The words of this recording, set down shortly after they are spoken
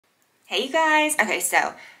Hey you guys! Okay,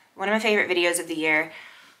 so one of my favorite videos of the year,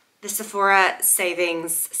 the Sephora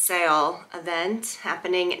savings sale event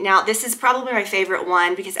happening. Now this is probably my favorite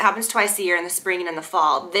one because it happens twice a year, in the spring and in the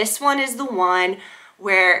fall. This one is the one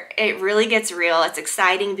where it really gets real. It's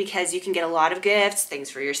exciting because you can get a lot of gifts, things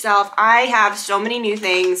for yourself. I have so many new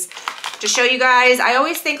things to show you guys. I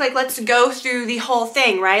always think like, let's go through the whole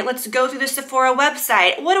thing, right? Let's go through the Sephora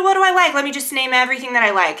website. What do I like? Let me just name everything that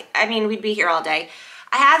I like. I mean, we'd be here all day.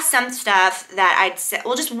 I have some stuff that I'd say,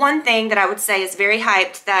 well, just one thing that I would say is very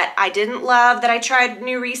hyped that I didn't love, that I tried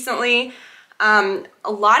new recently. A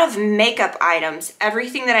lot of makeup items.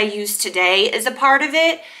 Everything that I use today is a part of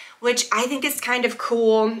it, which I think is kind of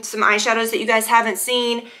cool. Some eyeshadows that you guys haven't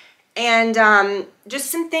seen, and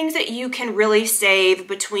just some things that you can really save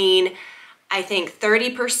between, I think,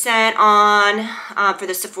 30% on for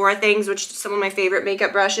the Sephora things, which are some of my favorite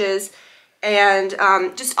makeup brushes, and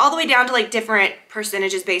just all the way down to like different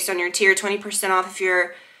percentages based on your tier. 20% off if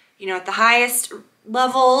you're, you know, at the highest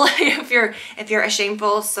level, if you're a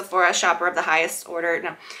shameful Sephora shopper of the highest order,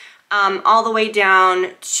 no. All the way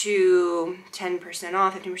down to 10%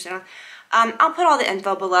 off, 15% off. I'll put all the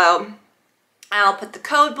info below. I'll put the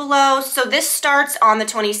code below. So this starts on the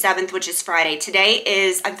 27th, which is Friday. Today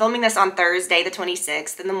is, I'm filming this on Thursday, the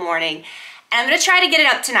 26th in the morning. And I'm gonna try to get it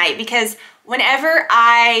up tonight because whenever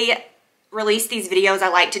I release these videos, I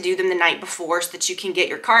like to do them the night before so that you can get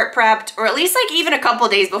your cart prepped, or at least like even a couple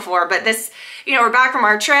days before. But this, you know, we're back from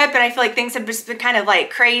our trip and I feel like things have just been kind of like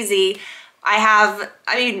crazy. I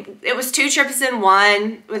mean, it was 2 trips in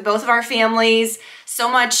one with both of our families. So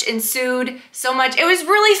much ensued, so much. It was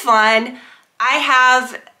really fun. I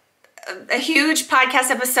have a huge podcast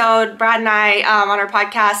episode. Brad and I, on our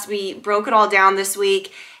podcast, we broke it all down this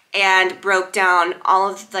week and broke down all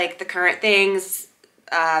of like the current things,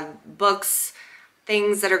 books,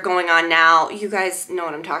 things that are going on now. You guys know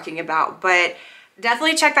what I'm talking about, but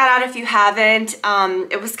definitely check that out if you haven't.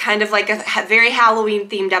 It was kind of like a very Halloween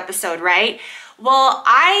themed episode, right? Well,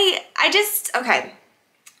 okay,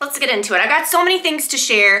 let's get into it. I got so many things to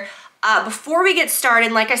share. Before we get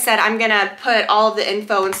started, like I said, I'm gonna put all of the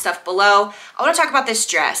info and stuff below. I wanna talk about this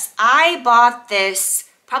dress. I bought this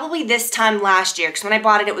probably this time last year, because when I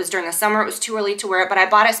bought it, it was during the summer. It was too early to wear it, but I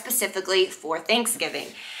bought it specifically for Thanksgiving.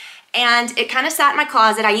 And it kind of sat in my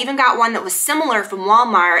closet. I even got one that was similar from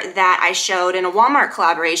Walmart that I showed in a Walmart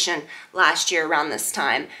collaboration last year around this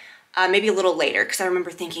time. Maybe a little later, because I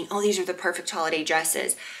remember thinking, oh, these are the perfect holiday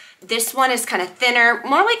dresses. This one is kind of thinner,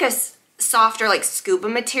 more like a softer like scuba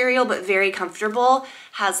material, but very comfortable.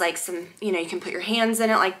 Has like some, you know, you can put your hands in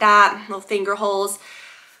it like that, little finger holes.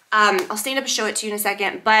 I'll stand up and show it to you in a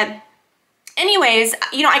second, but anyways,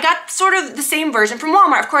 you know, I got sort of the same version from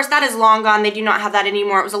Walmart. Of course, that is long gone. They do not have that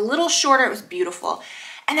anymore. It was a little shorter. It was beautiful.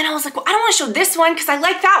 And then I was like, well, I don't want to show this one because I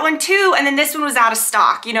like that one too. And then this one was out of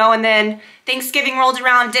stock, you know, and then Thanksgiving rolled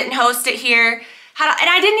around, didn't host it here. And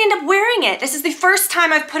I didn't end up wearing it. This is the first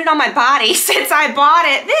time I've put it on my body since I bought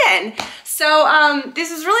it then. So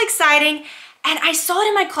this was really exciting. And I saw it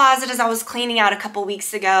in my closet as I was cleaning out a couple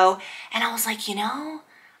weeks ago. And I was like, you know,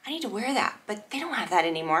 I need to wear that, but they don't have that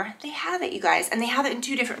anymore. They have it, you guys, and they have it in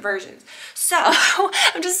 2 different versions. So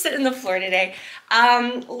I'm just sitting on the floor today.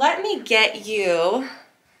 Let me get you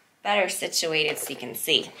better situated so you can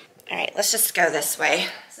see. All right, let's just go this way.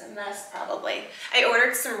 It's a mess, probably. I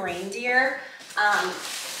ordered some reindeer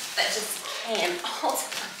that just came all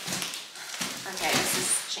the time. Okay, this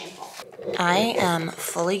is shameful. I am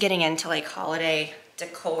fully getting into like holiday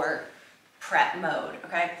decor prep mode,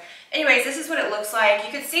 okay? Anyways, this is what it looks like.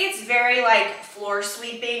 You can see it's very like floor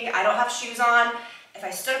sweeping. I don't have shoes on. If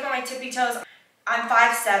I stood up on my tippy toes, I'm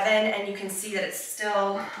 5'7", and you can see that it's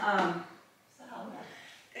still, I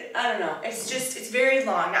don't know. It's very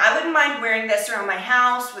long. Now, I wouldn't mind wearing this around my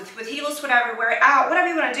house with heels, whatever, wear it out, whatever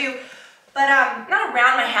you want to do. But not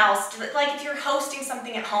around my house. Like if you're hosting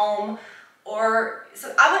something at home, or,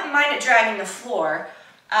 so I wouldn't mind it dragging the floor.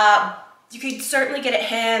 You could certainly get it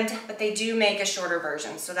hemmed, but they do make a shorter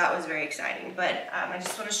version, so that was very exciting. But I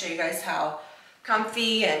just want to show you guys how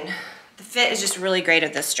comfy, and the fit is just really great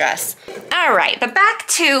of this dress. All right, but back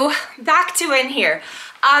to in here.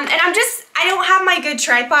 And I don't have my good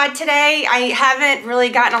tripod today. I haven't really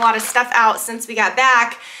gotten a lot of stuff out since we got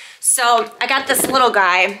back. So I got this little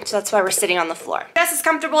guy, so that's why we're sitting on the floor. This is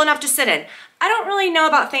comfortable enough to sit in. I don't really know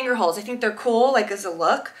about finger holes. I think they're cool, like as a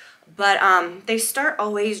look. But they start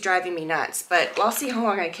always driving me nuts, but I'll see how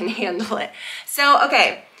long I can handle it. So,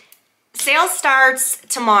 okay, sale starts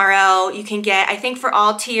tomorrow. You can get, I think for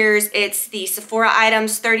all tiers, it's the Sephora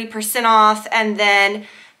items 30% off, and then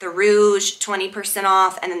the Rouge 20%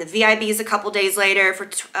 off, and then the VIBs a couple days later for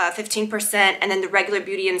 15%, and then the regular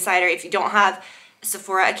Beauty Insider. If you don't have a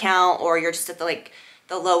Sephora account or you're just at the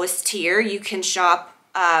lowest tier, you can shop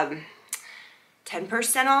 10%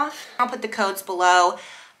 off. I'll put the codes below.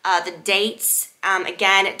 The dates,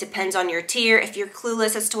 again, it depends on your tier. If you're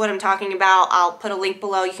clueless as to what I'm talking about, I'll put a link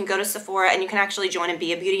below. You can go to Sephora and you can actually join and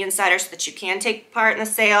be a Beauty Insider so that you can take part in the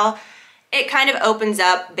sale. It kind of opens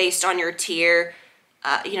up based on your tier,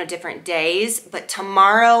 you know, different days. But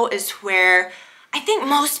tomorrow is where I think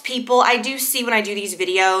most people, I do see when I do these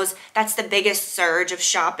videos, that's the biggest surge of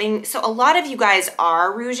shopping. So a lot of you guys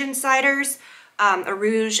are Rouge Insiders, or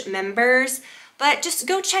Rouge members. But just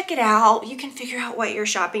go check it out. You can figure out what your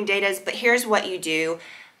shopping date is. But here's what you do.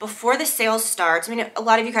 Before the sale starts, I mean, a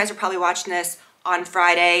lot of you guys are probably watching this on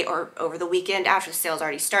Friday or over the weekend after the sale's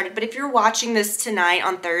already started. But if you're watching this tonight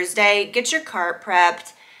on Thursday, get your cart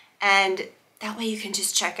prepped. And that way you can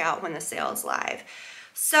just check out when the sale is live.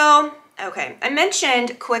 So, okay. I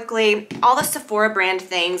mentioned quickly, all the Sephora brand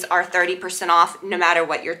things are 30% off no matter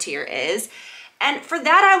what your tier is. And for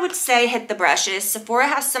that, I would say hit the brushes. Sephora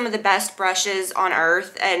has some of the best brushes on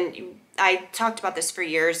earth, and I talked about this for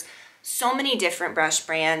years. So many different brush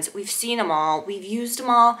brands. We've seen them all. We've used them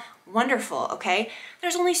all. Wonderful, okay?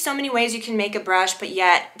 There's only so many ways you can make a brush, but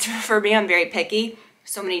yet, for me, I'm very picky.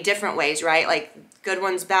 So many different ways, right? Like good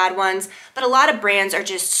ones, bad ones. But a lot of brands are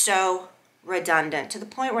just so redundant to the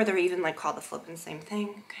point where they're even like called the flipping same thing,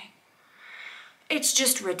 okay? It's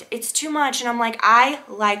just, it's too much. And I'm like, I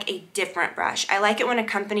like a different brush. I like it when a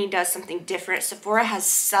company does something different. Sephora has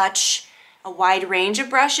such a wide range of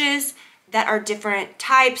brushes that are different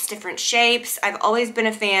types, different shapes. I've always been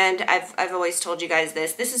a fan. I've always told you guys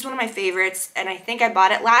this. This is one of my favorites, and I think I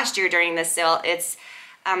bought it last year during this sale. It's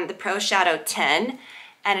the Pro Shadow 10,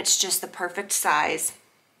 and it's just the perfect size.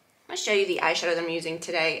 I'm gonna show you the eyeshadow that I'm using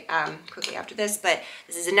today quickly after this, but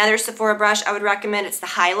this is another Sephora brush I would recommend. It's the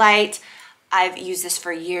Highlight. I've used this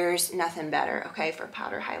for years, nothing better, okay, for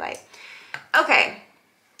powder highlight. Okay,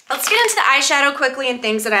 let's get into the eyeshadow quickly and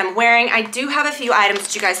things that I'm wearing. I do have a few items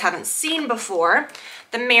that you guys haven't seen before.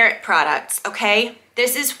 The Merit products, okay?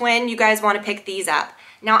 This is when you guys want to pick these up.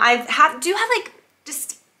 Now, I do have like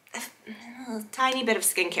just a tiny bit of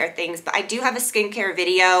skincare things, but I do have a skincare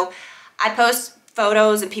video. I post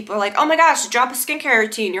photos and people are like, oh my gosh, drop a skincare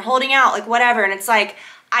routine, you're holding out, like whatever, and it's like,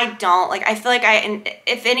 I don't. Like, I feel like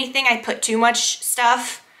if anything, I put too much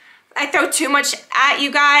stuff. I throw too much at you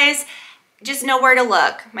guys. Just know where to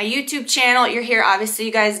look. My YouTube channel, you're here, obviously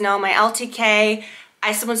you guys know. My LTK,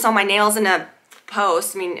 someone saw my nails in a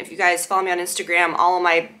post. I mean, if you guys follow me on Instagram, all of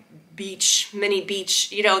my mini beach,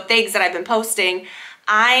 you know, things that I've been posting,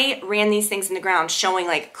 I ran these things in the ground showing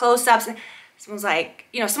like close-ups. Someone's like,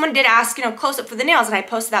 you know, someone did ask, you know, close-up for the nails, and I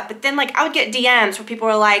posted that. But then, like, I would get DMs where people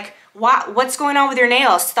were like, what's going on with your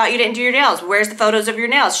nails? Thought you didn't do your nails. Where's the photos of your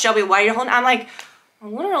nails? Shelby, why are you holding? I'm like, I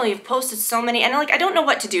literally have posted so many, and like, I don't know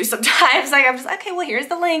what to do sometimes. Like, I'm just, okay, well, here's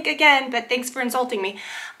the link again, but thanks for insulting me.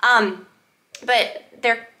 But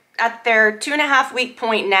they're at their 2.5 week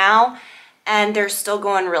point now, and they're still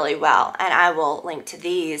going really well. And I will link to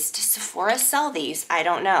these. Does Sephora sell these? I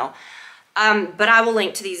don't know. But I will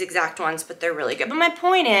link to these exact ones, but they're really good. But my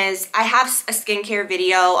point is, I have a skincare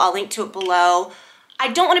video. I'll link to it below. I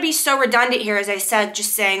don't want to be so redundant here, as I said,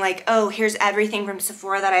 just saying like, oh, here's everything from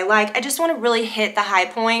Sephora that I like. I just want to really hit the high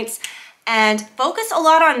points and focus a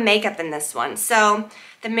lot on makeup in this one. So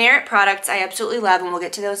the Merit products I absolutely love, and we'll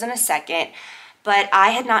get to those in a second. But I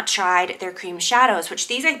had not tried their cream shadows, which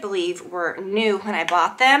these I believe were new when I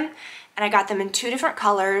bought them. And I got them in 2 different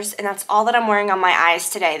colors, and that's all that I'm wearing on my eyes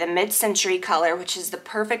today. The Mid-Century color, which is the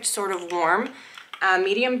perfect sort of warm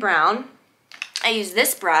medium brown. I use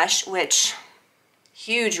this brush, which,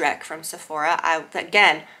 huge rec from Sephora.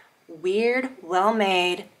 Again, weird,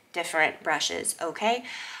 well-made, different brushes, okay?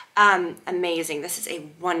 Amazing. This is a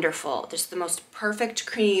wonderful, just the most perfect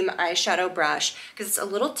cream eyeshadow brush, because it's a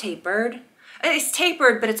little tapered. It's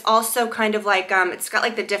tapered, but it's also kind of like, it's got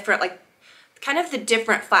like the different, like, kind of the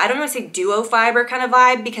different, I don't want to say duo fiber kind of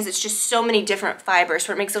vibe, because it's just so many different fibers,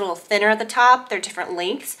 where it makes it a little thinner at the top. They're different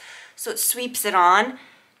lengths, so it sweeps it on.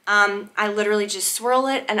 I literally just swirl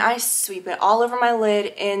it, and I sweep it all over my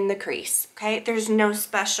lid in the crease, okay? There's no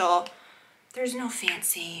special, there's no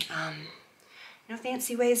fancy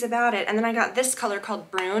ways about it. And then I got this color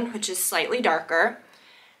called Brune, which is slightly darker,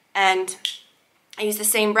 and I use the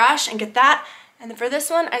same brush and get that. And then for this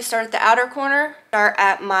one, I start at the outer corner, start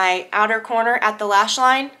at my outer corner at the lash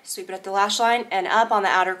line, sweep it at the lash line, and up on the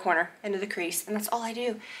outer corner into the crease. And that's all I do.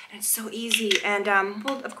 And it's so easy. And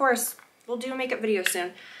of course, we'll do a makeup video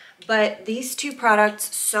soon. But these two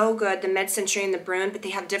products, so good, the Mid-Century and the Brune, but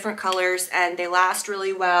they have different colors and they last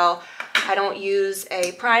really well. I don't use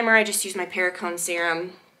a primer, I just use my Perricone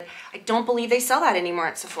serum. I don't believe they sell that anymore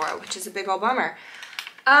at Sephora, which is a big old bummer.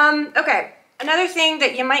 Okay, another thing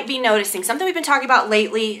that you might be noticing, something we've been talking about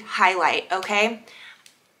lately, highlight, okay?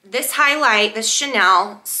 This highlight, this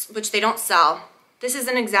Chanel, which they don't sell, this is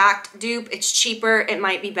an exact dupe, it's cheaper, it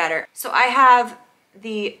might be better. So I have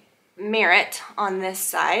the Merit on this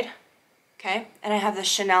side, okay? And I have the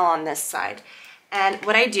Chanel on this side. And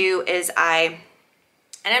what I do is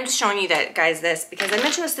and I'm just showing you that, guys, this, because I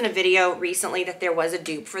mentioned this in a video recently that there was a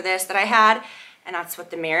dupe for this that I had, and that's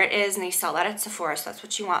what the Merit is, and they sell that at Sephora, so that's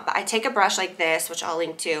what you want. But I take a brush like this, which I'll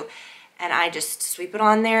link to, and I just sweep it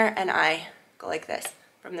on there, and I go like this,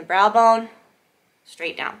 from the brow bone,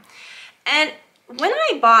 straight down. And when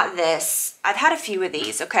I bought this, I've had a few of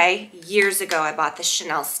these, okay? Years ago, I bought this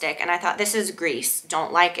Chanel stick, and I thought, this is grease,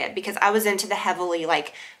 don't like it, because I was into the heavily,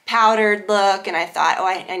 like, powdered look, and I thought, oh,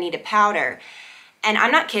 I need a powder. And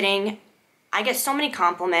I'm not kidding, I get so many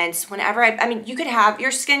compliments whenever I mean, you could have,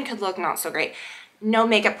 your skin could look not so great, no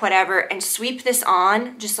makeup, whatever, and sweep this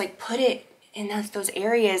on, just like put it in those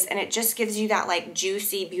areas, and it just gives you that like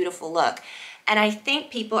juicy, beautiful look. And I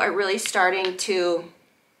think people are really starting to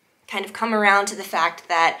kind of come around to the fact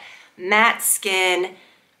that matte skin,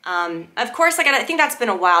 of course, like I think that's been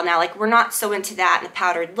a while now, like we're not so into that in the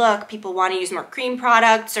powdered look. People want to use more cream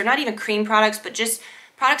products, or not even cream products, but just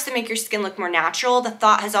products that make your skin look more natural. The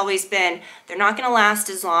thought has always been, they're not gonna last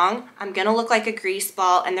as long, I'm gonna look like a grease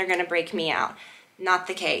ball, and they're gonna break me out. Not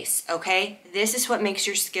the case, okay? This is what makes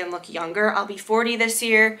your skin look younger. I'll be 40 this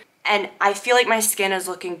year, and I feel like my skin is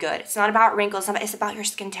looking good. It's not about wrinkles, it's about your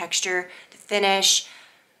skin texture, the finish,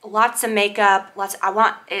 lots of makeup,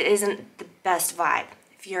 it isn't the best vibe.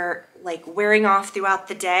 If you're like wearing off throughout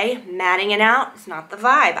the day, matting it out, it's not the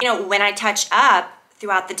vibe. You know, when I touch up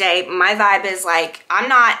throughout the day, my vibe is like, I'm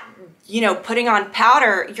not, you know, putting on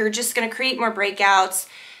powder. You're just gonna create more breakouts.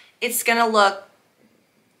 It's gonna look,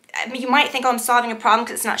 I mean, you might think, oh, I'm solving a problem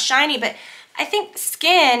because it's not shiny, but I think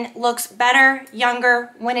skin looks better, younger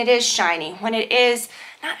when it is shiny. When it is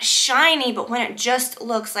not shiny, but when it just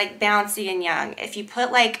looks like bouncy and young. If you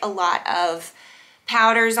put like a lot of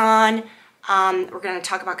powders on, we're gonna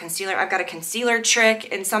talk about concealer. I've got a concealer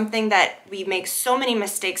trick, and something that we make so many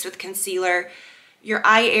mistakes with concealer. Your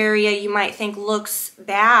eye area, you might think looks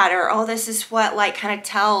bad, or oh, this is what like kind of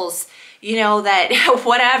tells, you know, that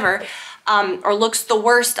whatever, or looks the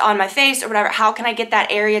worst on my face or whatever. How can I get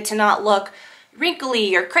that area to not look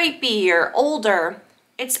wrinkly or crepey or older?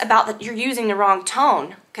 It's about that you're using the wrong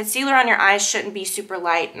tone. Concealer on your eyes shouldn't be super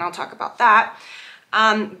light, and I'll talk about that.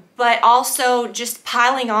 But also just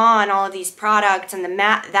piling on all of these products and the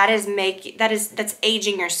matte, that's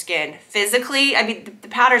aging your skin. Physically, I mean, the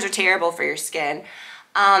powders are terrible for your skin,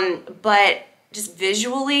 but just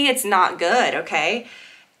visually, it's not good, okay?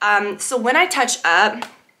 So when I touch up,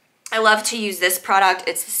 I love to use this product.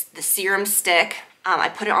 It's the serum stick. I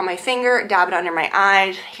put it on my finger, dab it under my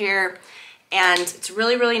eye here, and it's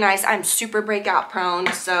really, really nice. I'm super breakout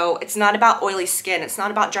prone, so it's not about oily skin. It's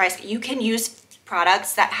not about dry skin. You can use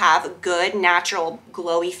products that have good, natural,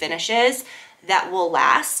 glowy finishes that will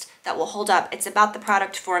last, that will hold up. It's about the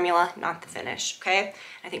product formula, not the finish, okay?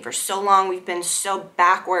 I think for so long we've been so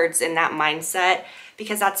backwards in that mindset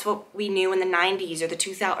because that's what we knew in the 90s or the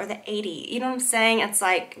 2000s or the 80s. You know what I'm saying? It's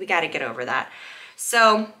like, we gotta get over that.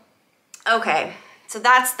 So, okay, so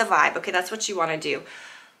that's the vibe, okay? That's what you wanna do.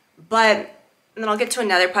 But and then I'll get to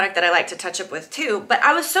another product that I like to touch up with too. But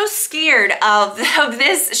I was so scared of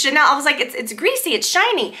this Chanel. I was like, it's greasy, it's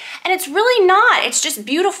shiny. And it's really not. It's just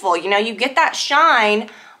beautiful. You know, you get that shine.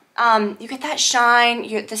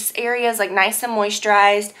 This area is like nice and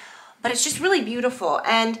moisturized. But it's just really beautiful.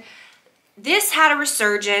 And this had a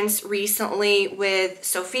resurgence recently with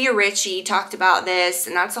Sophia Richie talked about this.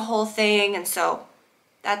 And that's a whole thing. And so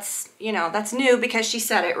that's, you know, that's new because she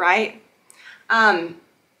said it, right?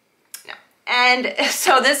 And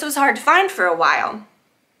so this was hard to find for a while.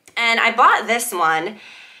 And I bought this one,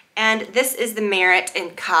 and this is the Merit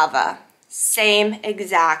in Cava. Same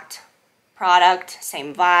exact product,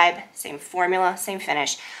 same vibe, same formula, same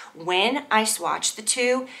finish. When I swatch the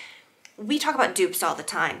two, we talk about dupes all the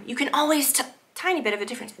time. You can always tiny bit of a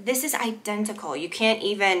difference. This is identical. You can't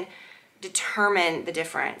even determine the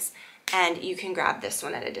difference. And you can grab this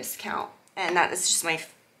one at a discount. And that is just my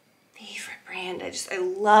favorite brand. I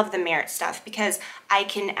love the Merit stuff because I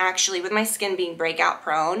can actually, with my skin being breakout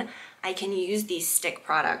prone, I can use these stick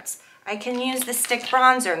products. I can use the stick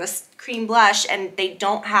bronzer and the cream blush, and they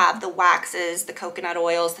don't have the waxes, the coconut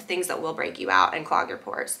oils, the things that will break you out and clog your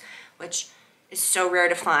pores, which is so rare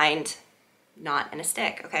to find not in a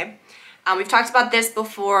stick, okay? We've talked about this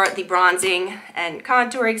before, the bronzing and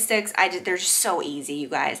contouring sticks. They're just so easy, you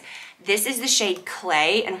guys. This is the shade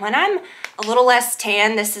Clay, and when I'm a little less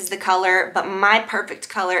tan, this is the color, but my perfect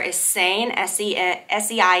color is Sane,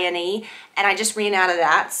 S-E-I-N-E, and I just ran out of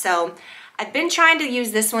that. So I've been trying to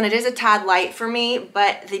use this one. It is a tad light for me,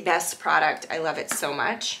 but the best product. I love it so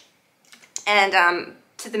much. And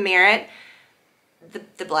to the Merit,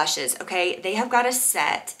 the blushes, okay? They have got a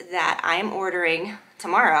set that I am ordering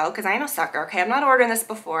tomorrow because I am a sucker, okay? I'm not ordering this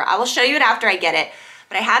before. I will show you it after I get it,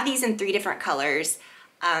 but I have these in 3 different colors.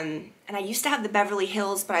 And I used to have the Beverly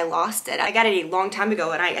Hills, but I lost it. I got it a long time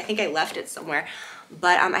ago, and I think I left it somewhere.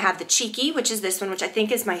 But I have the Cheeky, which is this one, which I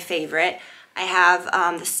think is my favorite. I have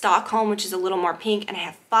the Stockholm, which is a little more pink, and I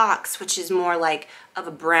have Fox, which is more like of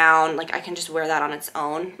a brown. Like I can just wear that on its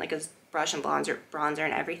own, like as brush and bronzer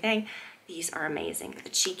and everything. These are amazing. The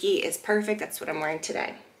Cheeky is perfect. That's what I'm wearing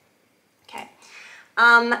today. Okay.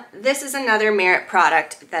 This is another Merit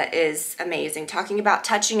product that is amazing. Talking about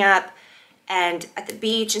touching up and at the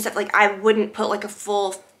beach and stuff, like I wouldn't put like a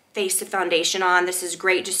full face of foundation on. This is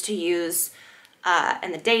great just to use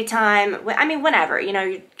in the daytime. I mean, whenever, you know,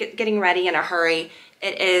 you're getting ready in a hurry.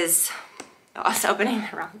 It is, oh, I was opening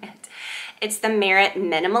the wrong end. It's the Merit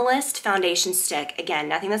Minimalist Foundation Stick. Again,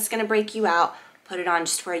 nothing that's gonna break you out. Put it on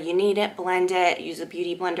just where you need it, blend it, use a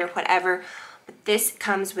beauty blender, whatever. But this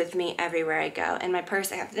comes with me everywhere I go. In my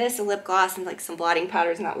purse, I have this, a lip gloss, and like some blotting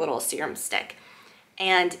powders and that little serum stick.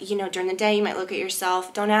 And, you know, during the day, you might look at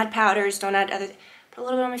yourself. Don't add powders, don't add other, put a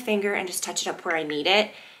little bit on my finger and just touch it up where I need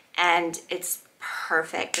it. And it's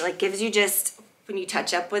perfect. It like gives you just, when you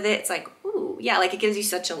touch up with it, it's like, ooh, yeah, like it gives you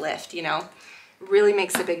such a lift, you know? Really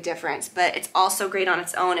makes a big difference. But it's also great on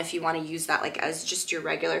its own if you want to use that like as just your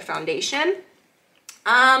regular foundation.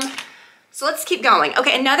 So let's keep going.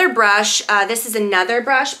 Okay, another brush. This is another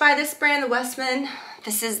brush by this brand, the Westman.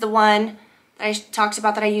 This is the one that I talked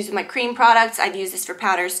about that I use with my cream products. I've used this for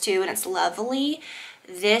powders too, and it's lovely.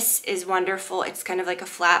 This is wonderful. It's kind of like a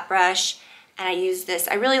flat brush, and I use this.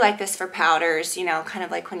 I really like this for powders, you know, kind of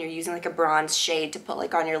like when you're using like a bronze shade to put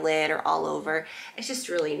like on your lid or all over. It's just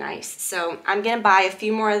really nice. So I'm gonna buy a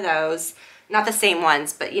few more of those. Not the same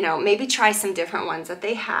ones, but you know, maybe try some different ones that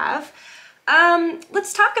they have.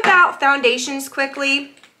 Let's talk about foundations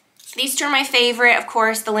quickly. These two are my favorite, of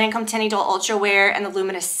course, the Lancome Tinny Doll Ultra Wear and the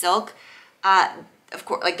Luminous Silk. Of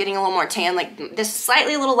course, like getting a little more tan, like this is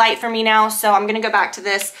slightly a little light for me now, so I'm gonna go back to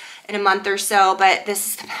this in a month or so, but this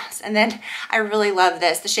is the best. And then I really love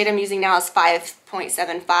this. The shade I'm using now is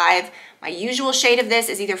 5.75. My usual shade of this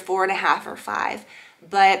is either 4.5 or 5,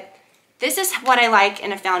 but this is what I like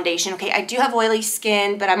in a foundation. Okay, I do have oily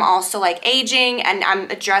skin, but I'm also like aging and I'm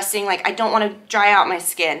addressing, like I don't want to dry out my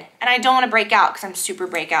skin and I don't want to break out because I'm super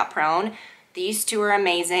breakout prone. These two are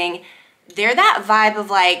amazing. They're that vibe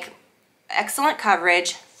of like excellent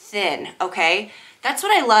coverage, thin, okay? That's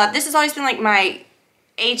what I love. This has always been like my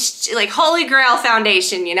like holy grail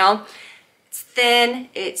foundation, you know? It's thin,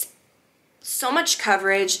 it's so much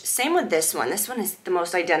coverage. Same with this one. This one is the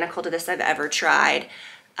most identical to this I've ever tried.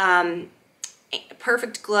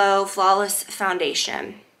 Perfect glow, flawless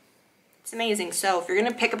foundation. It's amazing. So if you're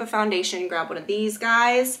gonna pick up a foundation, grab one of these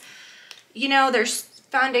guys. You know, there's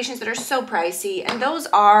foundations that are so pricey, and those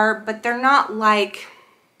are, but they're not like,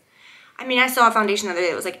 I mean, I saw a foundation the other day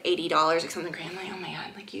that was like $80 or something crazy. I'm like, oh my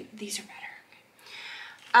god, like these are better.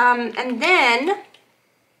 And then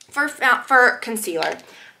for concealer,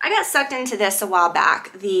 I got sucked into this a while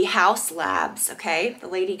back, the House Labs, okay? The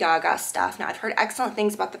Lady Gaga stuff. Now, I've heard excellent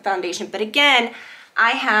things about the foundation, but again,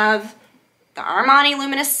 I have the Armani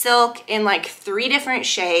Luminous Silk in like 3 different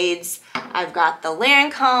shades. I've got the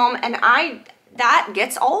Lancome, and that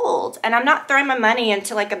gets old, and I'm not throwing my money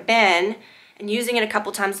into like a bin and using it a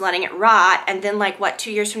couple times, letting it rot, and then like, what,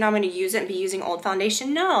 2 years from now I'm gonna use it and be using old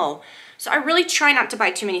foundation? No. So I really try not to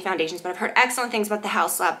buy too many foundations, but I've heard excellent things about the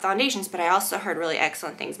House Lab foundations, but I also heard really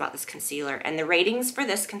excellent things about this concealer. And the ratings for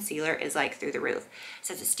this concealer is like through the roof. It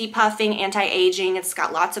says it's depuffing, anti-aging, it's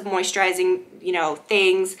got lots of moisturizing, you know,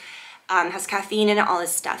 things, has caffeine in it, all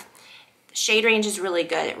this stuff. The shade range is really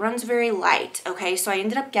good. It runs very light, okay? So I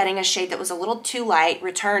ended up getting a shade that was a little too light,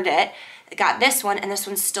 returned it. I got this one, and this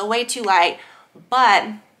one's still way too light, but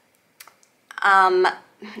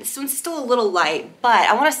this one's still a little light, but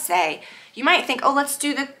I want to say, you might think, oh, let's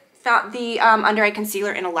do the under eye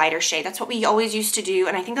concealer in a lighter shade. That's what we always used to do,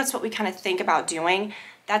 and I think that's what we kind of think about doing.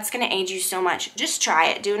 That's going to age you so much. Just try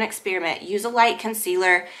it. Do an experiment. Use a light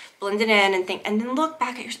concealer, blend it in, and then look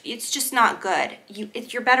back at it's just not good.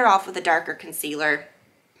 You're better off with a darker concealer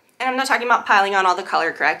And I'm not talking about piling on all the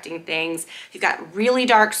color correcting things. If you've got really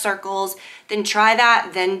dark circles, then try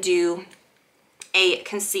that. Then do a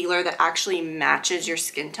concealer that actually matches your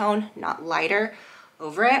skin tone, not lighter,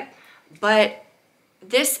 over it. But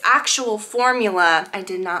this actual formula I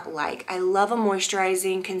did not like. I love a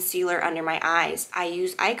moisturizing concealer under my eyes. I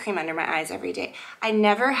use eye cream under my eyes every day. I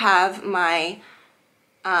never have my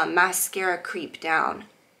mascara creep down.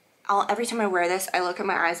 Every time I wear this, I look at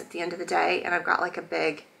my eyes at the end of the day and I've got like a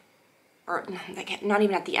big, or like not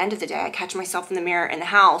even at the end of the day, I catch myself in the mirror in the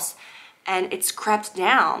house and it's crept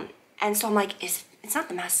down. And so I'm like, it's not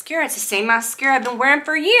the mascara, it's the same mascara I've been wearing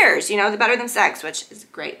for years, you know, the Better Than Sex, which is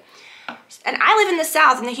great. And I live in the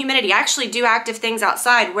South in the humidity. I actually do active things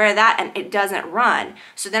outside, wear that, and it doesn't run.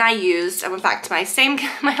 So then I went back to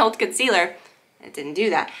my old concealer. It didn't do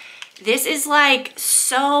that. This is like,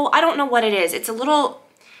 so, I don't know what it is.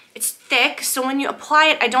 It's thick, so when you apply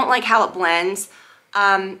it, I don't like how it blends.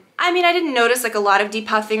 I mean, I didn't notice like a lot of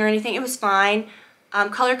depuffing or anything. It was fine.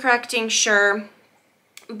 Color correcting, sure.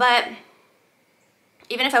 But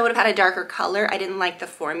even if I would have had a darker color, I didn't like the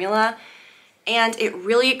formula. And it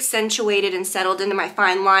really accentuated and settled into my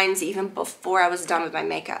fine lines even before I was done with my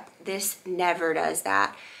makeup. This never does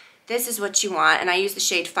that. This is what you want, and I use the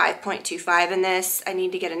shade 5.25 in this. I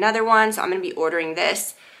need to get another one, so I'm going to be ordering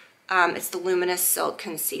this. It's the Luminous Silk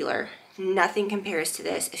Concealer. Nothing compares to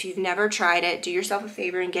this. If you've never tried it, do yourself a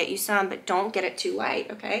favor and get you some, but don't get it too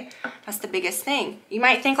light, okay? That's the biggest thing. You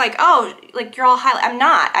might think like, oh, like you're all highlight. I'm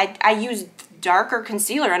not. I use darker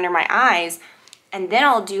concealer under my eyes, and then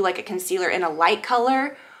I'll do like a concealer in a light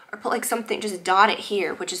color or put like something, just dot it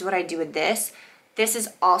here, which is what I do with this. This is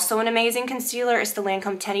also an amazing concealer. It's the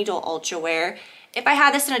Lancome Tenny-Doll Ultra Wear. If I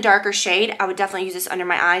had this in a darker shade, I would definitely use this under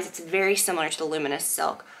my eyes. It's very similar to the Luminous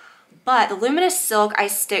Silk. But the Luminous Silk, I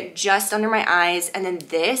stick just under my eyes, and then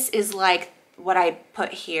this is like what I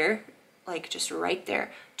put here, like just right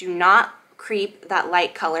there. Do not creep that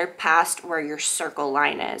light color past where your circle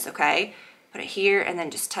line is, okay? Put it here, and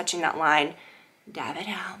then just touching that line, dab it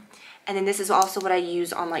out. And then this is also what I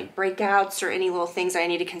use on like breakouts or any little things that I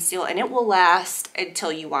need to conceal, and it will last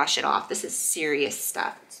until you wash it off. This is serious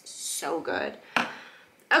stuff. It's so good.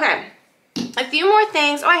 Okay, a few more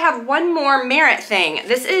things. Oh, I have one more Merit thing.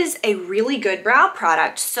 This is a really good brow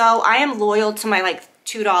product. So I am loyal to my like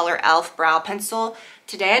 $2 e.l.f. brow pencil.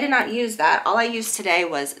 Today I did not use that. All I used today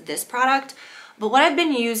was this product. But what I've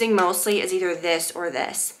been using mostly is either this or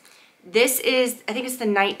this. This is, I think it's the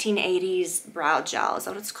 1980s brow gel. Is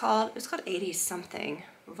that what it's called? It's called 80s something.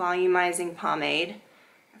 Volumizing pomade.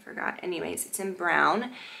 I forgot. Anyways, it's in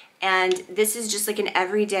brown. And this is just like an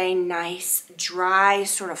everyday nice, dry,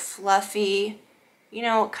 sort of fluffy, you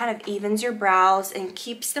know, kind of evens your brows and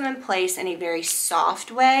keeps them in place in a very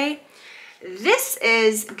soft way. This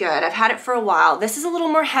is good. I've had it for a while. This is a little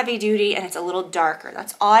more heavy duty and it's a little darker.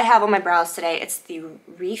 That's all I have on my brows today. It's the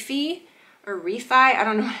Refi, I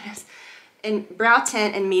don't know what it is, in brow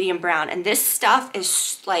tint and medium brown. And this stuff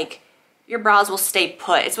is like, your brows will stay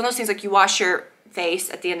put. It's one of those things like you wash your face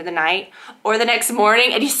at the end of the night or the next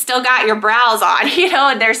morning and you still got your brows on, you know,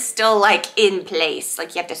 and they're still like in place.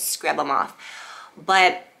 Like you have to scrub them off.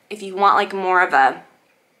 But if you want like more of a,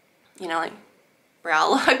 you know, like brow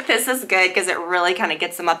look, this is good because it really kind of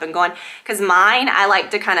gets them up and going. Because mine, I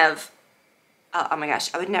like to kind of, oh my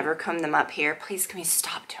gosh, I would never comb them up here. Please, can we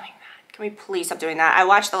stop doing that? Can we please stop doing that? I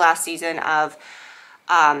watched the last season of,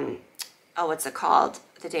 oh, what's it called?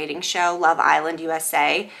 The dating show, Love Island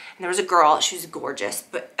USA. And there was a girl, she was gorgeous,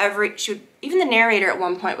 but even the narrator at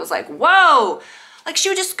one point was like, whoa! Like she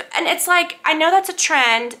would just, and it's like, I know that's a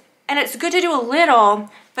trend and it's good to do a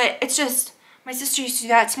little, but it's just, my sister used to do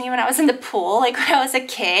that to me when I was in the pool, like when I was a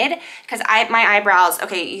kid, because my eyebrows,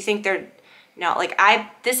 okay, you think they're, no, like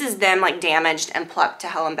this is them like damaged and plucked to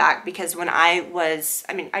hell and back, because when I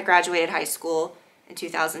graduated high school in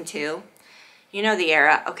 2002, you know the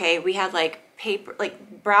era, okay, we had like paper,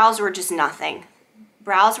 like brows were just nothing.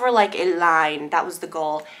 Brows were like a line, that was the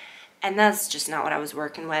goal. And that's just not what I was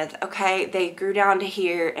working with, okay? They grew down to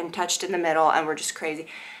here and touched in the middle and were just crazy.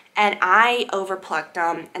 And I overplucked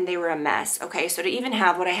them and they were a mess, okay? So to even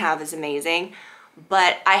have what I have is amazing.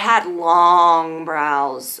 But I had long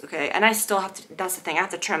brows, okay? And I still have to, that's the thing, I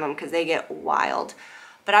have to trim them because they get wild.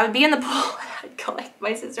 But I would be in the pool and I'd go like,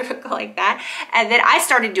 my sister would go like that. And then I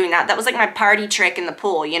started doing that. That was like my party trick in the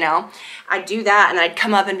pool, you know? I'd do that and I'd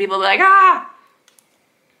come up and people would be like, ah!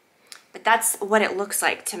 But that's what it looks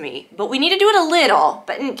like to me. But we need to do it a little,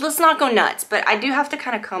 but let's not go nuts. But I do have to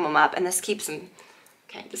kind of comb them up, and this keeps them,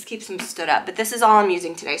 okay, this keeps them stood up. But this is all I'm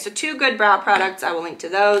using today. So 2 good brow products, I will link to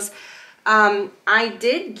those. I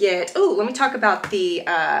did get, oh, let me talk about the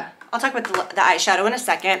I'll talk about the eyeshadow in a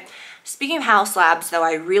second. Speaking of House Labs, though,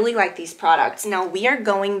 I really like these products. Now, we are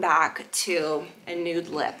going back to a nude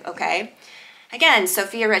lip, okay? Again,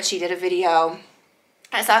 Sophia Richie did a video.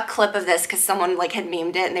 I saw a clip of this because someone like had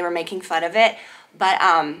memed it and they were making fun of it. But,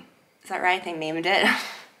 is that right? They memed it.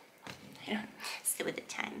 I don't stay with the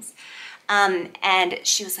times. And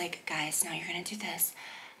she was like, guys, now you're going to do this.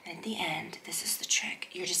 And at the end, this is the trick.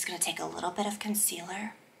 You're just going to take a little bit of concealer and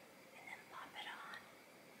then pop it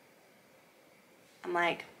on. I'm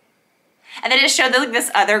like... And then it showed like this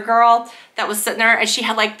other girl that was sitting there and she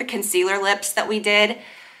had like the concealer lips that we did.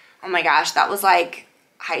 Oh my gosh, that was like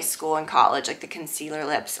high school and college, like the concealer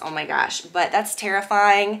lips. Oh my gosh, but that's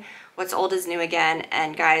terrifying. What's old is new again.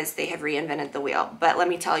 And guys, they have reinvented the wheel. But let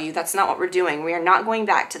me tell you, that's not what we're doing. We are not going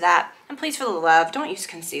back to that. And please, for the love, don't use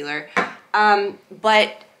concealer.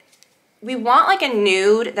 But we want like a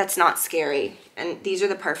nude that's not scary. And these are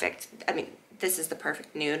the perfect, I mean, this is the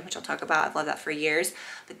perfect nude, which I'll talk about. I've loved that for years.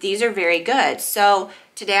 But these are very good. So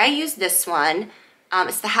today I use this one.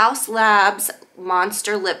 It's the House Labs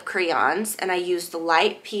Monster Lip Crayons. And I use the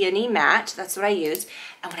Light Peony Matte. That's what I use.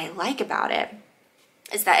 And what I like about it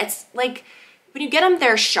is that it's like, when you get them,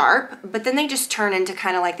 they're sharp. But then they just turn into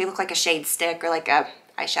kind of like, they look like a shade stick or like a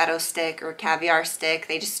eyeshadow stick or a caviar stick.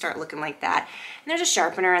 They just start looking like that. And there's a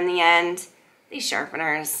sharpener in the end. These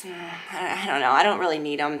sharpeners, I don't know. I don't really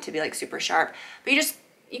need them to be like super sharp. But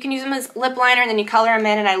you can use them as lip liner and then you color them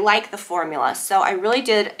in, and I like the formula. So I really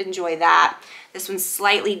did enjoy that. This one's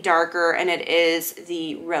slightly darker and it is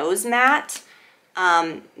the Rose Matte.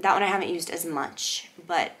 That one I haven't used as much,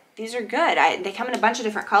 but these are good. They come in a bunch of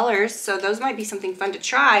different colors, so those might be something fun to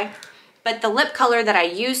try. But the lip color that I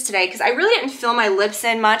used today, because I really didn't fill my lips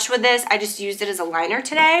in much with this, I just used it as a liner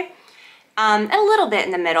today. And a little bit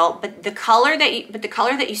in the middle, but the color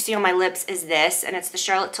that you see on my lips is this, and it's the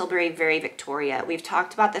Charlotte Tilbury Very Victoria. We've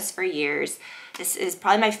talked about this for years. This is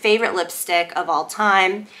probably my favorite lipstick of all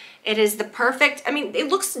time. It is the perfect, I mean, it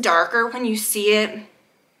looks darker when you see it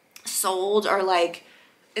sold or like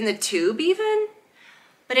in the tube even,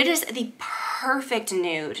 but it is the perfect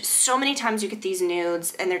nude. So many times you get these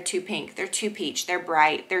nudes and they're too pink, they're too peach, they're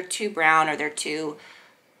bright, they're too brown, or they're too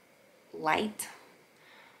light.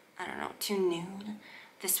 I don't know, too nude.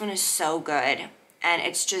 This one is so good, and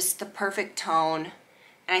it's just the perfect tone,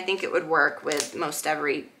 and I think it would work with most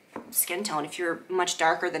every skin tone. If you're much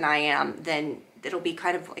darker than I am, then it'll be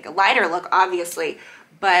kind of like a lighter look, obviously,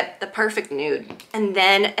 but the perfect nude. And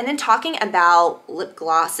then talking about lip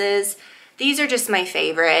glosses, these are just my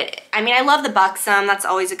favorite. I mean, I love the Buxom, that's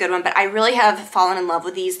always a good one, but I really have fallen in love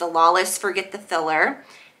with these, the Lawless Forget the Filler,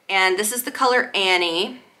 and this is the color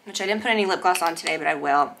Annie, which I didn't put any lip gloss on today, but I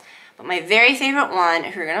will. But my very favorite one,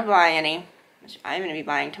 if you're gonna buy any, which I'm gonna be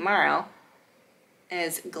buying tomorrow,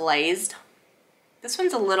 is Glazed. This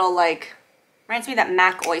one's a little like, reminds me of that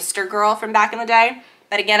MAC Oyster Girl from back in the day.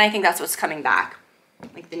 But again, I think that's what's coming back.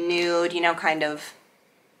 Like the nude, you know, kind of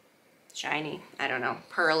shiny, I don't know,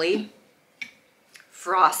 pearly,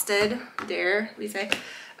 frosted, dare we say.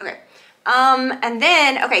 Okay. And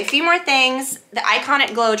then, okay, a few more things. The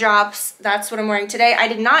Iconic Glow Drops, that's what I'm wearing today. I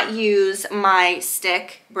did not use my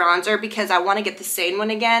stick bronzer because I want to get the same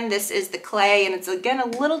one again. This is the clay, and it's again a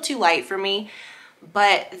little too light for me,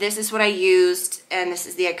 but this is what I used, and this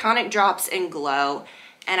is the Iconic Drops in Glow.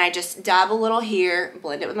 And I just dab a little here,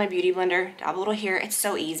 blend it with my beauty blender, dab a little here. It's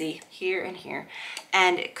so easy, here and here.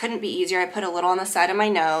 And it couldn't be easier. I put a little on the side of my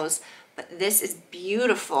nose, but this is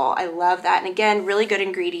beautiful. I love that. And again, really good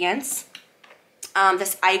ingredients.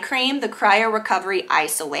 This eye cream, the Cryo Recovery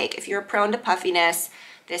Ice Awake. If you're prone to puffiness,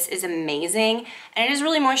 this is amazing. And it is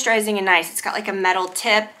really moisturizing and nice. It's got like a metal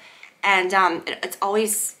tip, and it's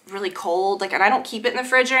always really cold. Like, and I don't keep it in the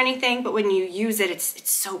fridge or anything, but when you use it,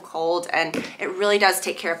 it's so cold, and it really does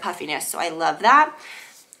take care of puffiness. So I love that.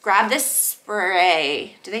 Grab this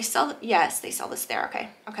spray. Do they sell? Yes, they sell this there. Okay,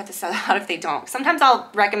 I'll cut this out if they don't. Sometimes I'll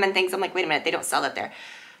recommend things. I'm like, wait a minute, they don't sell that there.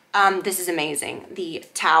 This is amazing. The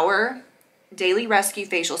Tower Daily Rescue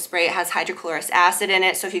Facial Spray. It has hydrochloric acid in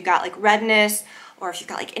it, so if you've got like redness, or if you've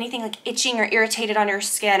got like anything like itching or irritated on your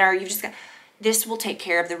skin, or you've just got, this will take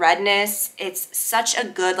care of the redness. It's such a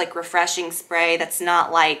good like refreshing spray that's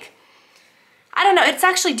not like, I don't know, it's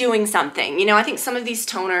actually doing something. You know, I think some of these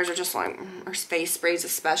toners are just like, or face sprays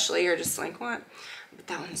especially, are just like, what? But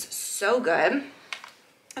that one's so good.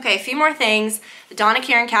 Okay, a few more things. The Donna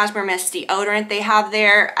Karan Cashmere Mist deodorant they have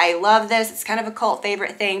there. I love this. It's kind of a cult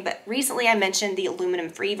favorite thing, but recently I mentioned the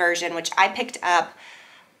aluminum-free version, which I picked up,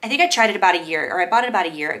 I think I tried it about a year, or I bought it about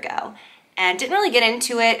a year ago, and didn't really get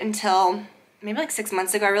into it until maybe like 6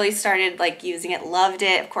 months ago. I really started like using it, loved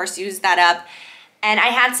it, of course, used that up. And I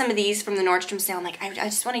had some of these from the Nordstrom sale. I'm like, I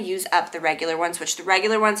just want to use up the regular ones, which the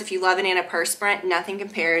regular ones, if you love an antiperspirant, nothing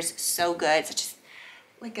compares. So good. It's just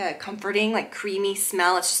like a comforting, like creamy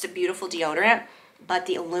smell. It's just a beautiful deodorant. But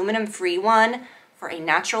the aluminum-free one for a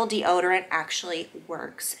natural deodorant actually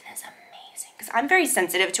works. It is amazing. Because I'm very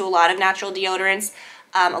sensitive to a lot of natural deodorants.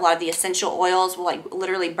 A lot of the essential oils will like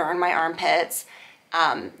literally burn my armpits.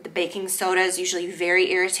 The baking soda is usually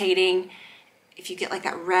very irritating. If you get like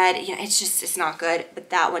that red, you know, it's not good, but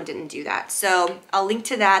that one didn't do that. So I'll link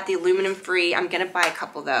to that, the aluminum free. I'm gonna buy a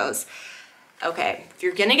couple of those. Okay, if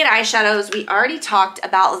you're gonna get eyeshadows, we already talked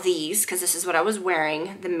about these because this is what I was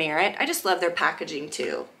wearing, the Merit. I just love their packaging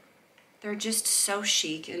too. They're just so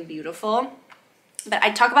chic and beautiful. But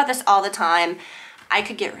I talk about this all the time. I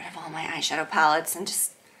could get rid of all my eyeshadow palettes and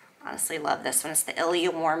just honestly love this one. It's the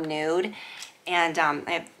Ilia Warm Nude. And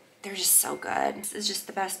they're just so good. This is just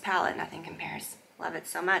the best palette. Nothing compares. Love it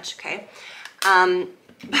so much, okay? And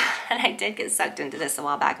I did get sucked into this a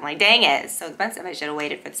while back. I'm like, dang it, it's so expensive. I should have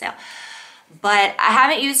waited for the sale. But I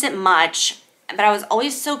haven't used it much, but I was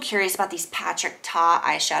always so curious about these Patrick Ta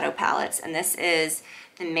eyeshadow palettes. And this is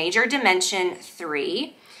the Major Dimension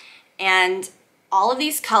 3. And all of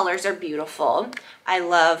these colors are beautiful. I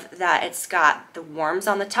love that it's got the warms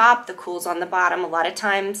on the top, the cools on the bottom. A lot of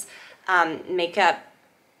times, makeup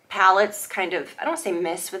palettes kind of, I don't want to say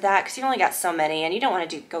miss with that because you only got so many and you don't want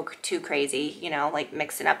to go too crazy, you know, like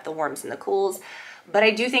mixing up the warms and the cools. But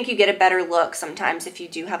I do think you get a better look sometimes if you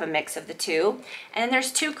do have a mix of the two. And then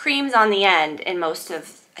there's 2 creams on the end in most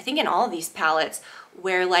of, I think in all of these palettes,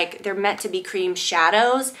 where like they're meant to be cream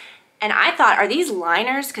shadows. And I thought, are these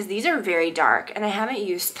liners? Because these are very dark and I haven't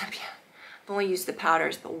used them yet. I've only used the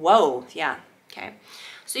powders, but whoa, yeah, okay.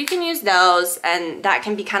 So you can use those and that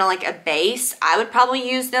can be kind of like a base. I would probably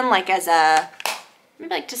use them like as a,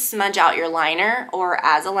 maybe like to smudge out your liner or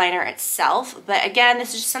as a liner itself. But again,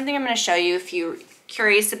 this is just something I'm going to show you if you're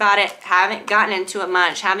curious about it, haven't gotten into it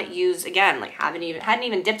much, haven't used, again, like hadn't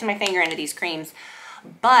even dipped my finger into these creams.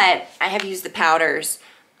 But I have used the powders,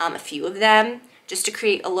 a few of them, just to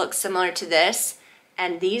create a look similar to this.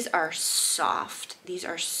 And these are soft. These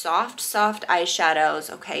are soft eyeshadows,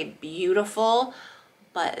 okay, beautiful.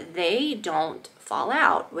 But they don't fall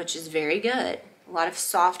out, which is very good. A lot of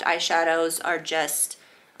soft eyeshadows are just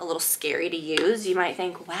a little scary to use. You might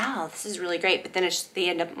think, wow, this is really great, but then they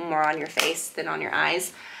end up more on your face than on your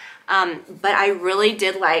eyes. But I really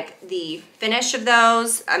did like the finish of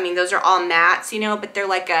those. I mean, those are all mattes, you know, but they're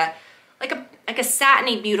like a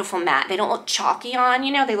satiny, beautiful matte. They don't look chalky on,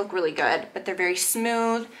 you know, they look really good, but they're very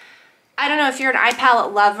smooth. I don't know if you're an eye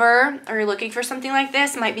palette lover or you're looking for something like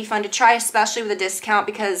this, it might be fun to try, especially with a discount,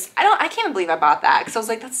 because I can't believe I bought that because I was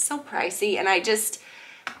like, that's so pricey. And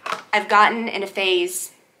I've gotten in a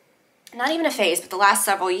phase, not even a phase, but the last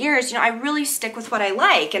several years, you know, I really stick with what I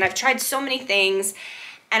like. And I've tried so many things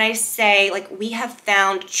and I say, like, we have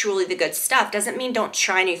found truly the good stuff. Doesn't mean don't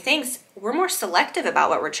try new things. We're more selective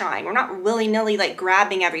about what we're trying. We're not willy-nilly like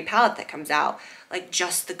grabbing every palette that comes out, like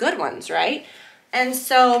just the good ones, right? And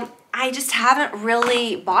so I just haven't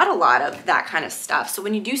really bought a lot of that kind of stuff. So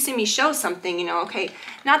when you do see me show something, you know, okay,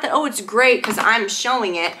 not that, oh, it's great because I'm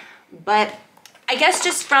showing it, but I guess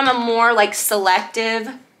just from a more like selective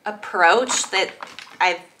approach that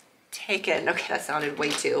I've taken. Okay, that sounded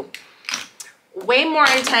way more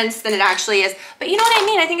intense than it actually is. But you know what I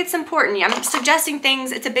mean? I think it's important. I'm suggesting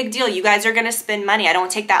things. It's a big deal. You guys are going to spend money. I don't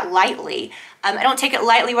take that lightly. I don't take it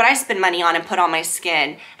lightly what I spend money on and put on my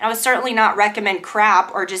skin. And I would certainly not recommend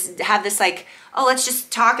crap or just have this like, oh, let's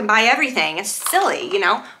just talk and buy everything. It's silly, you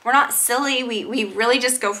know? We're not silly. We really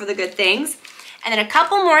just go for the good things. And then a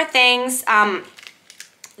couple more things.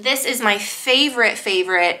 This is my favorite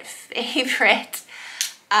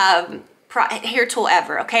hair tool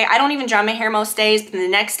ever, okay? I don't even dry my hair most days, but the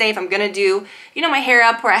next day if I'm gonna do, you know, my hair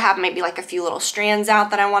up where I have maybe like a few little strands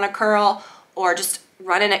out that I wanna curl, or just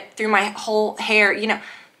running it through my whole hair, you know,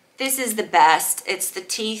 this is the best. It's the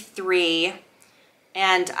T3,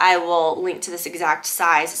 and I will link to this exact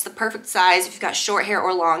size. It's the perfect size if you've got short hair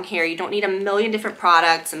or long hair. You don't need a million different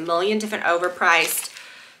products, a million different overpriced,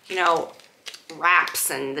 you know, wraps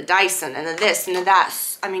and the Dyson and the this and the that.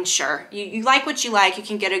 I mean, sure, you like what you like. You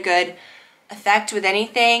can get a good effect with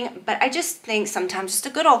anything, but I just think sometimes just a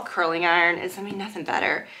good old curling iron is, I mean, nothing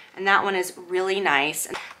better. And that one is really nice.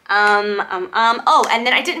 Oh, and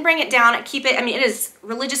then I didn't bring it down. I keep it, I mean, it is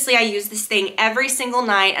religiously, I use this thing every single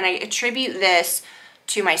night, and I attribute this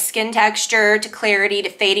to my skin texture, to clarity, to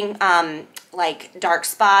fading like dark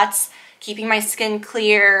spots, keeping my skin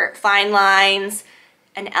clear, fine lines,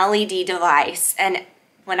 an LED device. And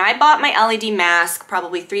when I bought my LED mask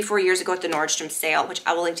probably 3-4 years ago at the Nordstrom sale, which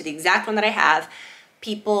I will link to the exact one that I have,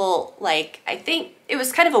 people, like, I think it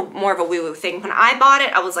was kind of a more of a woo-woo thing. When I bought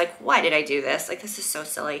it, I was like, why did I do this? Like, this is so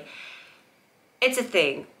silly. It's a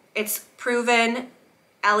thing. It's proven.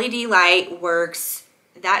 LED light works.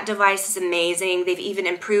 That device is amazing. They've even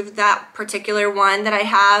improved that particular one that I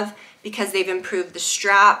have because they've improved the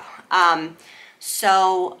strap. And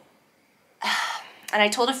I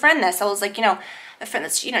told a friend this. I was like, you know, a friend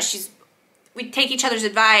that's, you know, we take each other's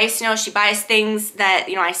advice. You know, she buys things that,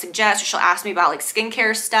 you know, I suggest, or she'll ask me about like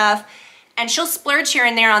skincare stuff, and she'll splurge here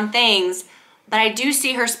and there on things, but I do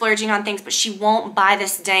see her splurging on things, but she won't buy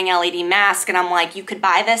this dang LED mask. And I'm like, you could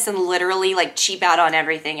buy this and literally like cheap out on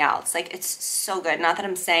everything else. Like, it's so good. Not that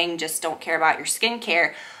I'm saying just don't care about your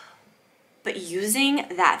skincare, but using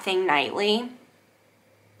that thing nightly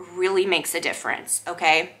really makes a difference,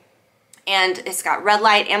 okay? And it's got red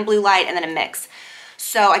light and blue light and then a mix.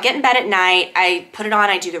 So I get in bed at night, I put it on,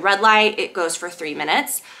 I do the red light, it goes for 3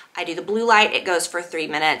 minutes. I do the blue light, it goes for 3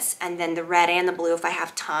 minutes. And then the red and the blue, if I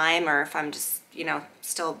have time or if I'm just, you know,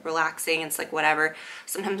 still relaxing, it's like whatever.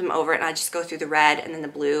 Sometimes I'm over it and I just go through the red and then the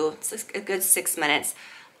blue. It's like a good 6 minutes.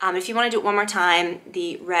 If you want to do it one more time,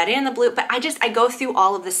 the red and the blue, but I go through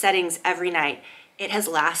all of the settings every night. It has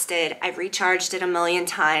lasted. I've recharged it a million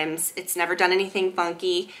times. It's never done anything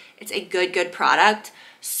funky. It's a good product.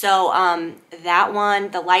 So that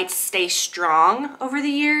one, the lights stay strong over the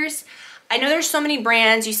years. I know there's so many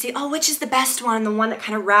brands you see, oh, which is the best one? The one that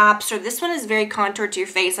kind of wraps, or this one is very contoured to your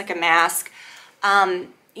face like a mask.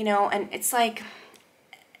 You know, and it's like,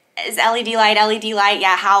 is LED light,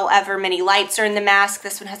 yeah, however many lights are in the mask.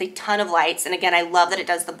 This one has a ton of lights. And again, I love that it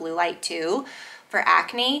does the blue light too for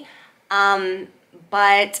acne.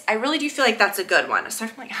 But I really do feel like that's a good one. I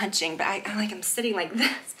started like hunching, but I'm sitting like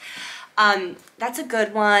this. That's a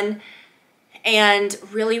good one and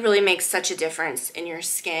really makes such a difference in your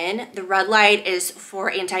skin. The red light is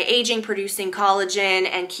for anti-aging, producing collagen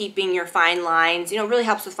and keeping your fine lines, you know, really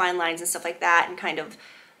helps with fine lines and stuff like that, and kind of,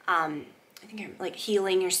 I think like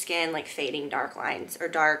healing your skin, like fading dark lines or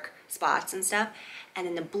dark spots and stuff. And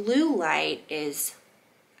then the blue light is,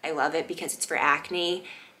 I love it because it's for acne.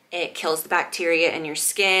 It kills the bacteria in your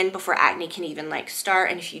skin before acne can even like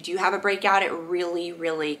start. And if you do have a breakout, it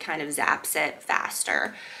really kind of zaps it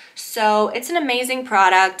faster. So it's an amazing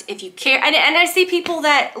product if you care. And I see people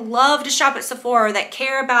that love to shop at Sephora that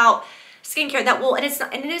care about skincare that will, and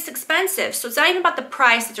it is expensive. So it's not even about the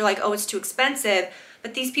price that they're like, oh, it's too expensive.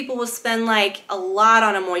 But these people will spend like a lot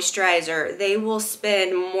on a moisturizer. They will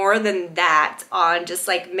spend more than that on just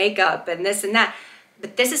like makeup and this and that.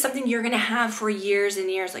 But this is something you're gonna have for years and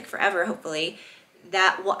years, like forever, hopefully,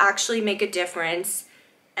 that will actually make a difference.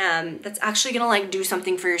 That's actually gonna like do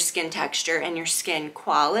something for your skin texture and your skin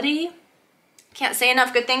quality. Can't say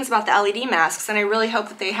enough good things about the LED masks, and I really hope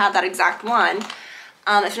that they have that exact one.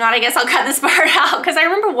 If not, I guess I'll cut this part out, because I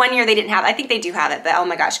remember one year they didn't have it. I think they do have it, but oh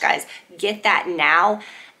my gosh, guys, get that now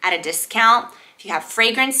at a discount. If you have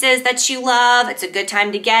fragrances that you love, it's a good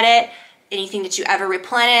time to get it. Anything that you ever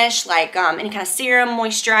replenish, like any kind of serum,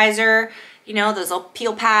 moisturizer, you know, those little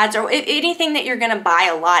peel pads, or anything that you're gonna buy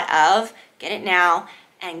a lot of, get it now.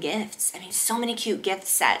 And gifts. I mean, so many cute gift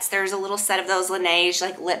sets. There's a little set of those Laneige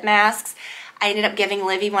like lip masks. I ended up giving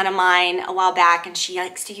Livy one of mine a while back, and she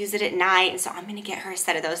likes to use it at night, and so I'm gonna get her a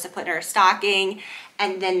set of those to put in her stocking.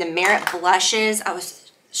 And then the Merit blushes, I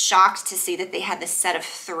was shocked to see that they had this set of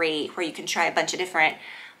 3 where you can try a bunch of different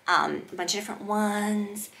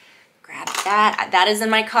ones. Grab that. That is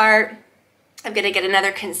in my cart. I'm gonna get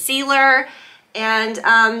another concealer, and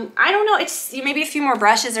I don't know, it's maybe a few more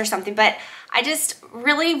brushes or something, but I just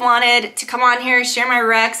really wanted to come on here, share my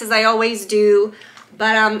recs as I always do,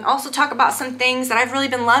 but also talk about some things that I've really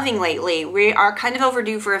been loving lately. We are kind of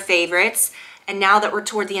overdue for a favorites, and now that we're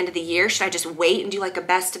toward the end of the year, should I just wait and do like a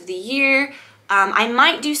best of the year? I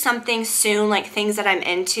might do something soon, like things that I'm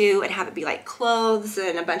into, and have it be like clothes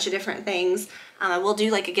and a bunch of different things. I will do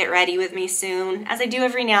like a get ready with me soon, as I do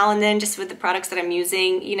every now and then, just with the products that I'm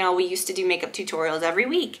using. You know, we used to do makeup tutorials every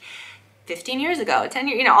week. 15 years ago, 10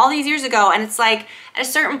 years, you know, all these years ago. And it's like, at a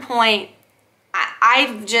certain point,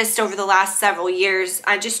 I've just, over the last several years,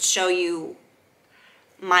 I just show you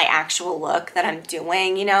my actual look that I'm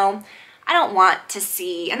doing, you know. I don't want to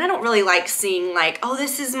see, and I don't really like seeing like, oh,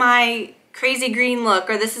 this is my crazy green look,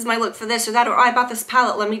 or this is my look for this or that, or oh, I bought this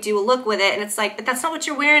palette, let me do a look with it. And it's like, but that's not what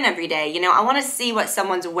you're wearing every day, you know. I want to see what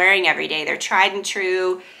someone's wearing every day. They're tried and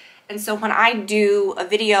true. And so when I do a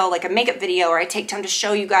video, like a makeup video, or I take time to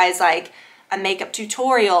show you guys like a makeup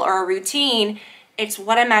tutorial or a routine, it's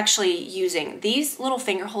what I'm actually using. These little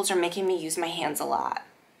finger holes are making me use my hands a lot.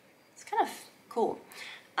 It's kind of cool.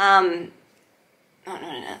 I don't know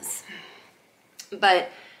what it is. But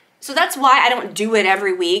So that's why I don't do it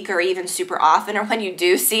every week or even super often, or when you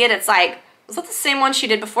do see it, it's like, is that the same one she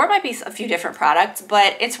did before? It might be a few different products,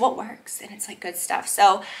 but it's what works and it's like good stuff.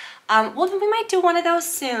 So well, we might do one of those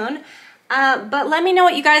soon. But let me know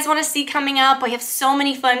what you guys want to see coming up. We have so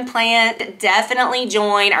many fun planned. Definitely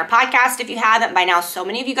join our podcast if you haven't by now. So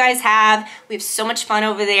many of you guys have. We have so much fun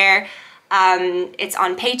over there. It's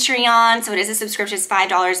on Patreon, so it is a subscription. It's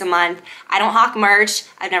 $5 a month. I don't hawk merch.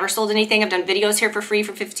 I've never sold anything. I've done videos here for free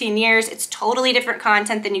for 15 years. It's totally different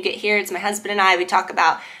content than you get here. It's my husband and I. We talk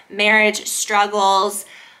about marriage, struggles,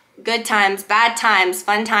 good times, bad times,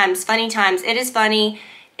 fun times, funny times. It is funny.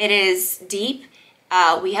 It is deep.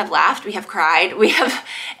 We have laughed. We have cried. We have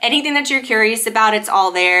anything that you're curious about. It's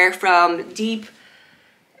all there, from deep,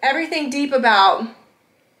 everything deep about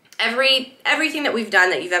everything that we've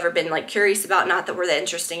done that you've ever been like curious about. Not that we're that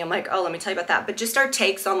interesting. I'm like, oh, let me tell you about that. But just our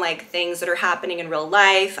takes on like things that are happening in real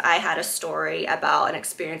life. I had a story about an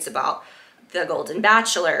experience about the Golden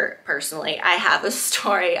Bachelor personally. I have a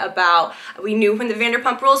story about, we knew when the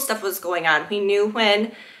Vanderpump Rules stuff was going on. We knew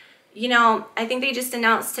when, you know, I think they just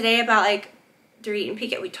announced today about like Dorit and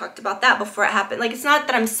Piquet. We talked about that before it happened. Like, it's not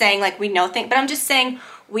that I'm saying like we know things, but I'm just saying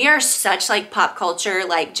we are such like pop culture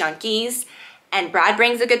like junkies. And Brad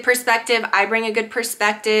brings a good perspective. I bring a good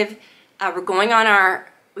perspective. We're going on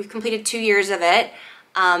we've completed 2 years of it.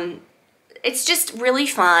 It's just really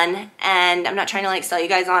fun. And I'm not trying to like sell you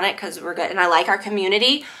guys on it because we're good. And I like our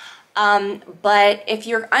community. But if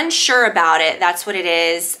you're unsure about it, that's what it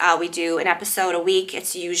is. We do an episode a week.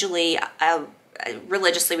 It's usually,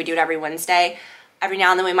 religiously, we do it every Wednesday. Every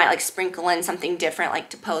now and then we might like sprinkle in something different like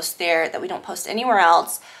to post there that we don't post anywhere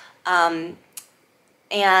else.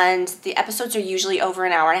 And the episodes are usually over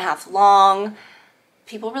an hour and a half long.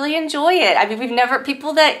 People really enjoy it. I mean,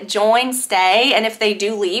 people that join stay, and if they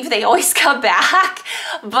do leave, they always come back.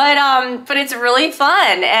 But it's really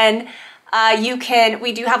fun. And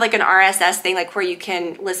we do have like an RSS thing, like where you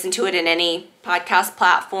can listen to it in any podcast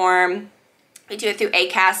platform. We do it through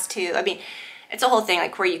Acast too. I mean, it's a whole thing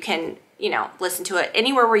like where you can, you know, listen to it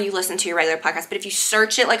anywhere where you listen to your regular podcast. But if you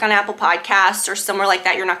search it like on Apple Podcasts or somewhere like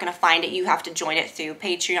that, you're not going to find it. You have to join it through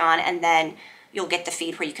Patreon, and then you'll get the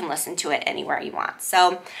feed where you can listen to it anywhere you want.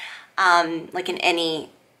 So like in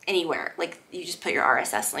anywhere, like you just put your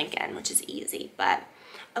RSS link in, which is easy. But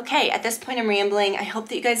okay, at this point I'm rambling. I hope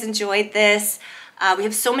that you guys enjoyed this. We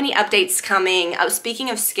have so many updates coming.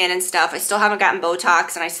 Speaking of skin and stuff, I still haven't gotten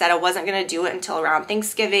Botox, and I said I wasn't going to do it until around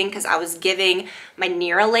Thanksgiving because I was giving my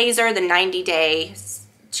Nira laser the 90-day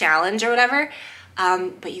challenge or whatever.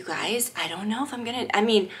 But you guys, I don't know if I'm going to, I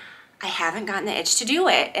mean, I haven't gotten the itch to do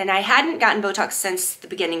it, and I hadn't gotten Botox since the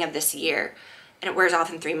beginning of this year, and it wears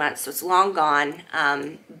off in 3 months, so it's long gone.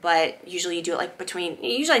 But usually you do it like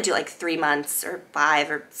usually I do like 3 months or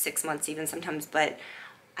 5 or 6 months even sometimes, but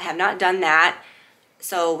I have not done that.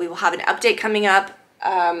 So we will have an update coming up,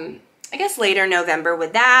 I guess later November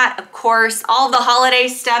with that. Of course, all the holiday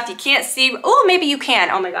stuff you can't see. Oh, maybe you can.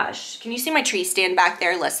 Oh my gosh. Can you see my tree stand back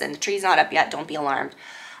there? Listen, the tree's not up yet. Don't be alarmed.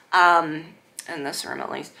 In this room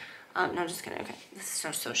at least. No, I'm just kidding. Okay, this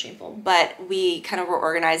is so shameful. But we kind of were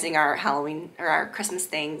organizing our Halloween or our Christmas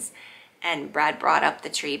things, and Brad brought up the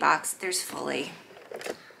tree box. There's Fully.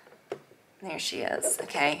 There she is.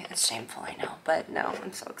 Okay, it's shameful, I know, but no,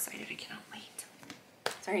 I'm so excited. I cannot wait.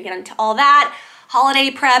 So we're gonna get into all that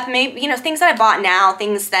holiday prep, maybe, you know, things that I bought now,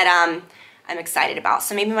 things that I'm excited about.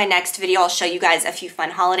 So maybe my next video I'll show you guys a few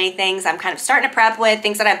fun holiday things I'm kind of starting to prep with,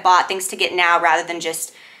 things that I bought, things to get now, rather than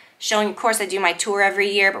just showing. Of course I do my tour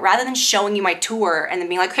every year, but rather than showing you my tour and then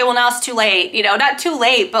being like, okay, well now it's too late, you know, not too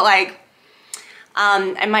late, but like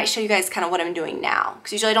I might show you guys kind of what I'm doing now,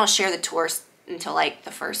 because usually I don't share the tours until like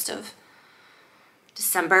the 1st of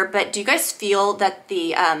December. But do you guys feel that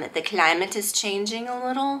the climate is changing a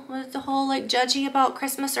little with the whole like judgy about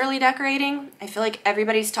Christmas early decorating? I feel like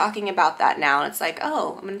everybody's talking about that now, and it's like,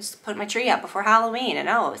 oh, I'm gonna just put my tree up before Halloween, and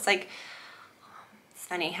oh, it's like, it's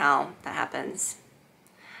funny how that happens.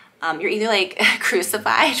 You're either like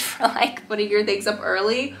crucified for like putting your things up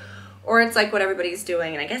early, or it's like what everybody's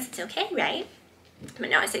doing, and I guess it's okay, right? But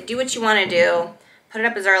now I say do what you want to do. Put it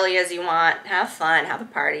up as early as you want. Have fun. Have a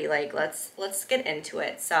party. Like, let's get into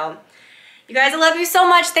it. So, you guys, I love you so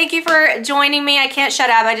much. Thank you for joining me. I can't shut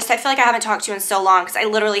up. I feel like I haven't talked to you in so long, because I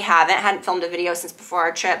literally hadn't filmed a video since before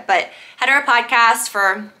our trip. But head to our podcast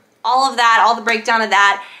for all of that, all the breakdown of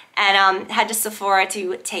that, and head to Sephora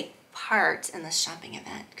to take part in this shopping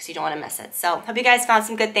event, because you don't want to miss it. So, hope you guys found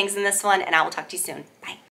some good things in this one, and I will talk to you soon. Bye.